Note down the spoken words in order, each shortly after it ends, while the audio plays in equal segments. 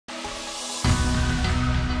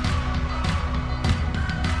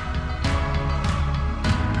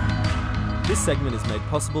This segment is made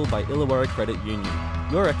possible by Illawarra Credit Union,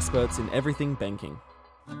 your experts in everything banking.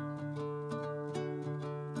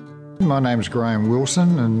 My name's Graham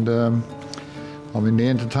Wilson and I'm in the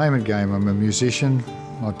entertainment game. I'm a musician,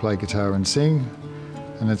 I play guitar and sing,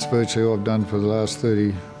 and that's virtually all I've done for the last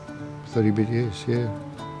 30 bit years, yeah.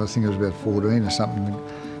 I think I was about 14 or something. The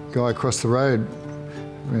guy across the road,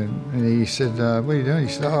 and he said, what are you doing?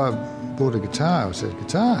 He said, oh, I bought a guitar. I said,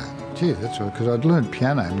 guitar? Gee, that's right, because I'd learned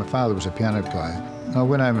piano. My father was a piano player. I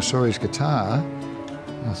went home and saw his guitar.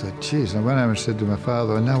 I thought, geez, I went home and said to my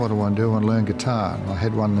father, I know what I want to do, I want to learn guitar. And I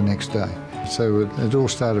had one the next day. So it all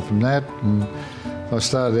started from that, and I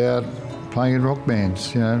started out playing in rock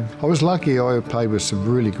bands, you know. I was lucky, I played with some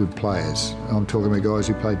really good players. I'm talking about guys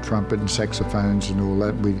who played trumpet and saxophones and all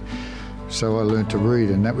that. So I learned to read,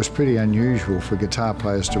 and that was pretty unusual for guitar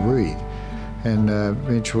players to read. And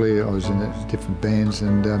eventually I was in different bands,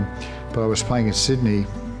 but I was playing in Sydney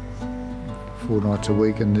 4 nights a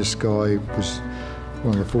week, and this guy was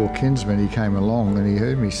one of the Three Kinsman. He came along and he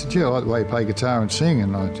heard me. He said, yeah, I like the way you play guitar and sing.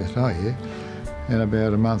 And I just, oh yeah. And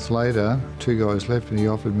about a month later, 2 guys left and he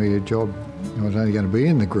offered me a job. I was only going to be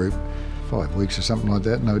in the group 5 weeks or something like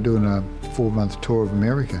that, and they were doing a 4-month tour of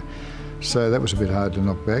America. So that was a bit hard to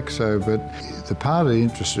knock back. But the part that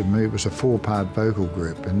interested me was a 4-part vocal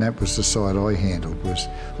group, and that was the side I handled, was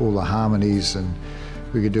all the harmonies, and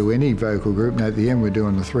we could do any vocal group. And at the end we're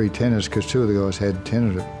doing the 3 tenors, because 2 of the guys had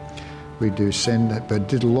tenor. We do send it, but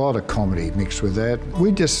did a lot of comedy mixed with that.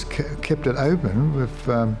 We just kept it open with,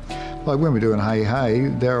 like when we're doing Hey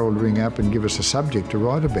Hey, Darryl would ring up and give us a subject to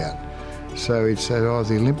write about. So he'd say, oh,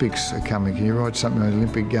 the Olympics are coming, can you write something on the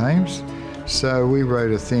Olympic Games? So we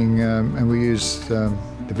wrote a thing, and we used the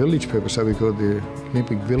village people, so we called the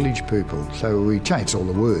Olympic Village People. So we changed all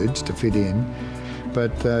the words to fit in,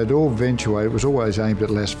 but it all eventuated, it was always aimed at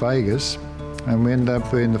Las Vegas, and we ended up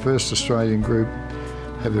being the first Australian group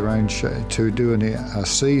have their own show to do a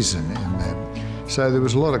season in that. So there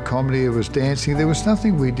was a lot of comedy, there was dancing, there was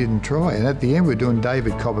nothing we didn't try. And at the end we're doing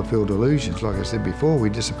David Copperfield illusions. Like I said before, we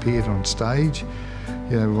disappeared on stage.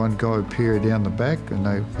 You know, one guy would peer down the back and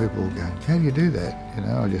people would go, how do you do that? You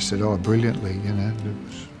know, I just said, oh, brilliantly, you know. It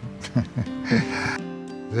was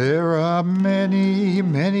There are many,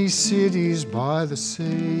 many cities by the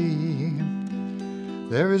sea.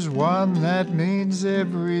 There is one that means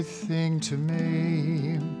everything to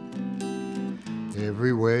me.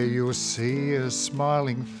 Everywhere you'll see a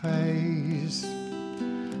smiling face.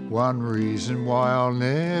 One reason why I'll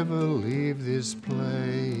never leave this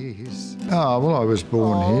place. Oh, well, I was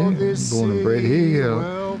born here, born and bred here.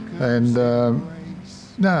 And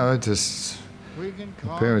no,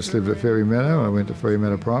 my parents lived at Ferry Meadow. I went to Ferry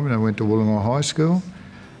Meadow Primary and I went to Wollongong High School.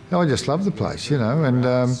 I just love the place, you know, and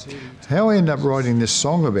how I ended up writing this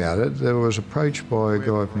song about it, I was approached by a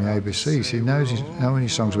guy from the ABC. He said, know any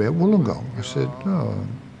songs about Wollongong? I said, oh,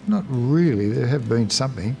 not really, there have been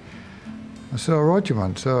something. I said, I'll write you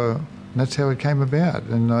one. So that's how it came about,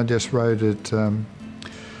 and I just wrote it, you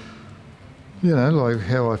know, like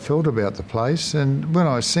how I felt about the place. And when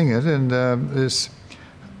I sing it, and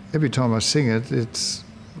every time I sing it,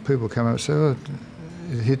 people come up and say, oh,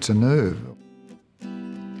 it hits a nerve.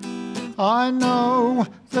 I know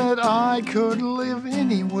that I could live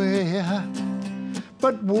anywhere,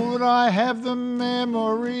 but would I have the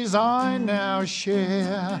memories I now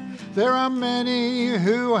share? There are many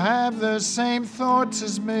who have the same thoughts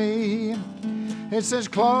as me. It's as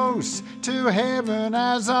close to heaven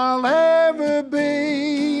as I'll ever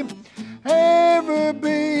be. Ever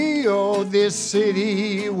be. Oh, this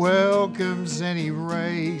city welcomes any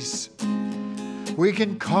race. We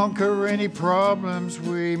can conquer any problems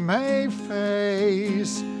we may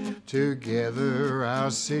face. Together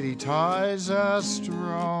our city ties are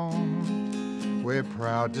strong. We're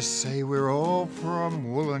proud to say we're all from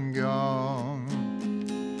Wollongong.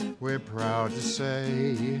 We're proud to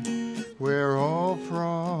say we're all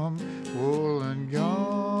from Wollongong.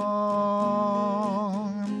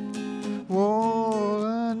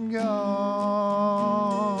 Wollongong.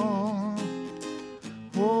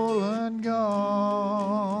 Wollongong.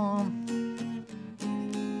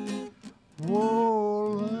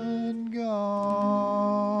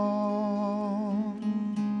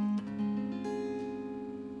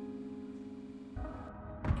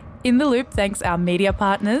 In the Loop thanks our media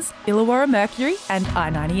partners, Illawarra Mercury and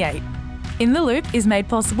I-98. In the Loop is made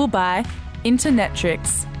possible by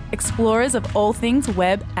Internetrix, explorers of all things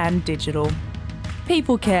web and digital.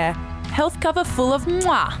 People Care, health cover full of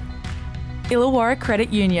mwah. Illawarra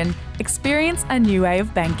Credit Union, experience a new way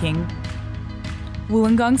of banking.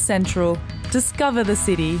 Wollongong Central, discover the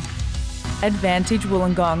city. Advantage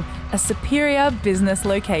Wollongong, a superior business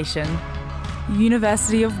location.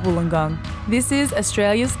 University of Wollongong. This is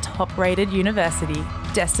Australia's top-rated university.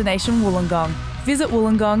 Destination Wollongong. Visit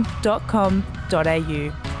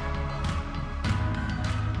wollongong.com.au.